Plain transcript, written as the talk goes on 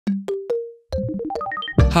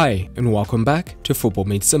Hi and welcome back to Football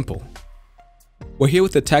Made Simple. We're here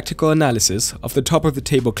with a tactical analysis of the top of the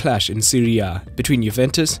table clash in Serie A between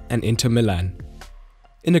Juventus and Inter Milan.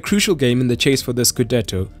 In a crucial game in the chase for the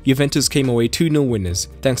Scudetto, Juventus came away 2-0 winners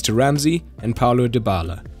thanks to Ramsey and Paulo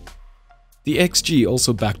Dybala. The XG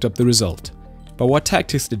also backed up the result. But what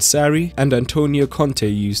tactics did Sarri and Antonio Conte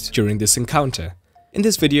use during this encounter? In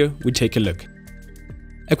this video, we take a look.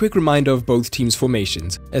 A quick reminder of both teams'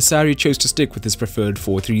 formations, as Sarri chose to stick with his preferred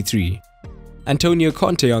 4-3-3. Antonio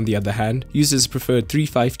Conte, on the other hand, uses his preferred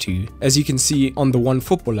 3-5-2, as you can see on the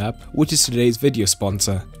OneFootball app, which is today's video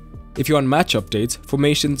sponsor. If you want match updates,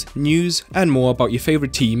 formations, news, and more about your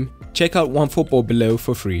favorite team, check out OneFootball below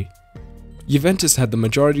for free. Juventus had the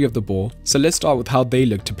majority of the ball, so let's start with how they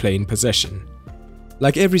look to play in possession.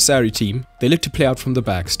 Like every Sarri team, they look to play out from the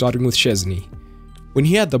back, starting with Szczesny. When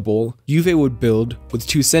he had the ball, Juve would build with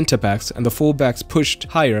two centre-backs and the full-backs pushed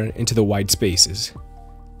higher into the wide spaces.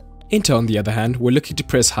 Inter, on the other hand, were looking to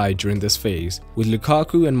press high during this phase, with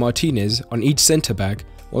Lukaku and Martinez on each centre-back,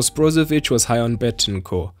 while Brozovic was high on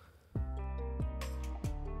Betancourt.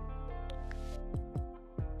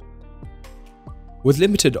 With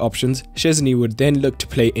limited options, Szczesny would then look to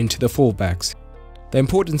play into the full-backs. The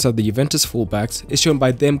importance of the Juventus full-backs is shown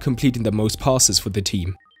by them completing the most passes for the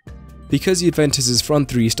team. Because Juventus' front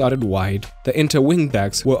three started wide, the Inter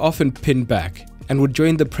wing-backs were often pinned back and would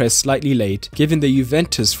join the press slightly late, giving the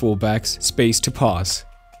Juventus full-backs space to pass.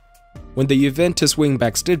 When the Juventus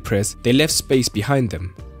wing-backs did press, they left space behind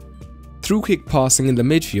them. Through quick passing in the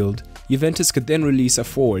midfield, Juventus could then release a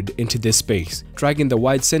forward into this space, dragging the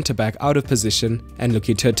wide centre-back out of position and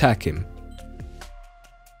looking to attack him.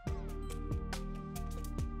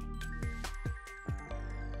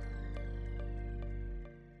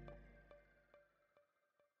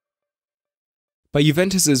 But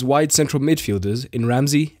Juventus' wide central midfielders in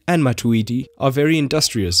Ramsey and Matuidi are very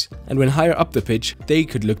industrious, and when higher up the pitch, they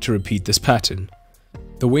could look to repeat this pattern.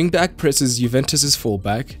 The wing-back presses Juventus'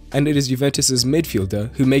 full-back, and it is Juventus'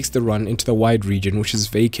 midfielder who makes the run into the wide region which is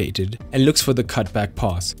vacated and looks for the cut-back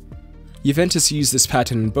pass. Juventus used this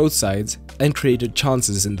pattern on both sides and created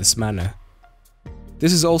chances in this manner.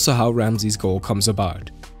 This is also how Ramsey's goal comes about,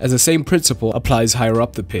 as the same principle applies higher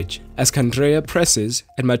up the pitch, as Candrea presses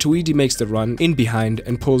and Matuidi makes the run in behind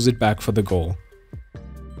and pulls it back for the goal.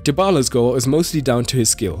 Dybala's goal is mostly down to his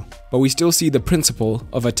skill, but we still see the principle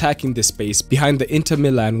of attacking this space behind the Inter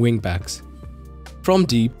Milan wingbacks. From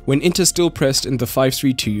deep, when Inter still pressed in the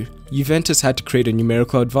 5-3-2, Juventus had to create a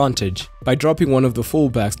numerical advantage by dropping one of the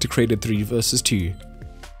fullbacks to create a 3 versus 2.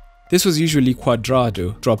 This was usually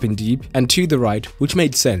Cuadrado dropping deep and to the right, which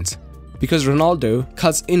made sense, because Ronaldo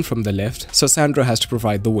cuts in from the left, so Sandro has to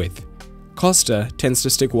provide the width. Costa tends to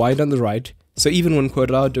stick wide on the right, so even when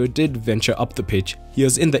Cuadrado did venture up the pitch, he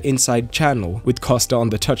was in the inside channel with Costa on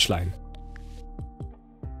the touchline.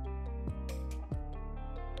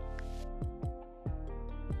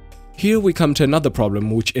 Here we come to another problem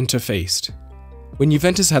which Inter faced. When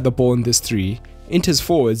Juventus had the ball in this 3, Inter's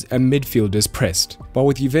forwards and midfielders pressed, but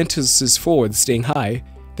with Juventus' forwards staying high,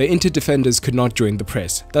 the Inter defenders could not join the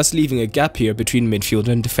press, thus leaving a gap here between midfield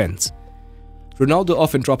and defense. Ronaldo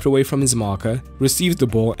often dropped away from his marker, received the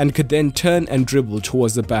ball and could then turn and dribble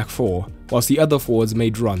towards the back four, whilst the other forwards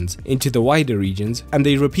made runs into the wider regions, and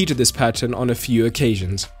they repeated this pattern on a few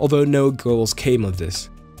occasions, although no goals came of this.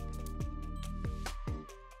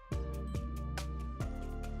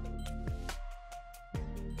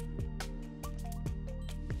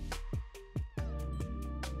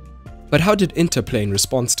 But how did Inter play in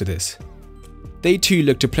response to this? They too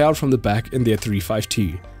looked to play out from the back in their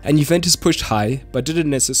 3-5-2, and Juventus pushed high but didn't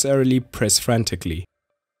necessarily press frantically.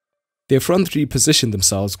 Their front three positioned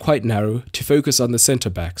themselves quite narrow to focus on the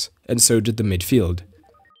centre-backs, and so did the midfield.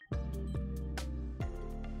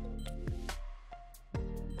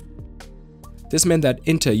 This meant that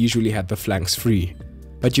Inter usually had the flanks free,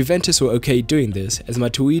 but Juventus were okay doing this as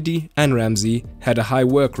Matuidi and Ramsey had a high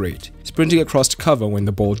work rate, sprinting across to cover when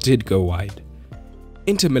the ball did go wide.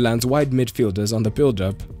 Inter Milan's wide midfielders on the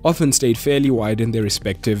build-up often stayed fairly wide in their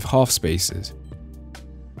respective half spaces.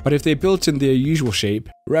 But if they built in their usual shape,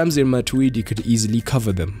 Ramsey and Matuidi could easily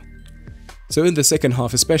cover them. So in the second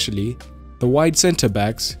half especially, the wide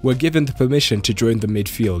centre-backs were given the permission to join the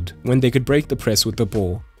midfield when they could break the press with the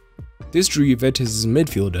ball. This drew Juventus'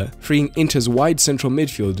 midfielder, freeing Inter's wide central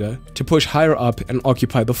midfielder to push higher up and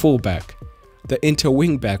occupy the fullback. The Inter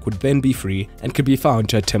wingback would then be free and could be found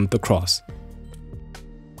to attempt the cross.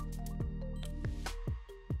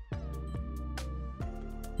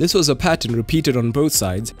 This was a pattern repeated on both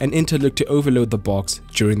sides, and Inter looked to overload the box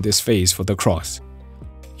during this phase for the cross.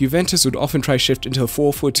 Juventus would often try shift into a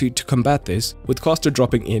 4-4-2 to combat this, with Costa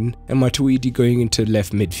dropping in and Matuidi going into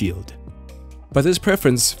left midfield. But this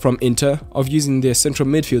preference from Inter of using their central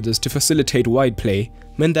midfielders to facilitate wide play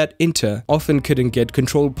meant that Inter often couldn't get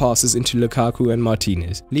controlled passes into Lukaku and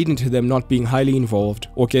Martinez, leading to them not being highly involved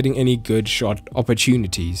or getting any good shot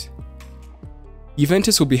opportunities.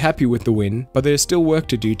 Juventus will be happy with the win, but there is still work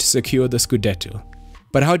to do to secure the Scudetto.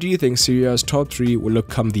 But how do you think Serie A's top 3 will look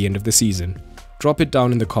come the end of the season? Drop it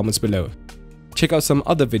down in the comments below. Check out some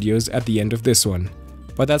other videos at the end of this one.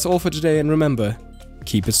 But that's all for today, and remember,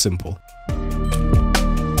 keep it simple.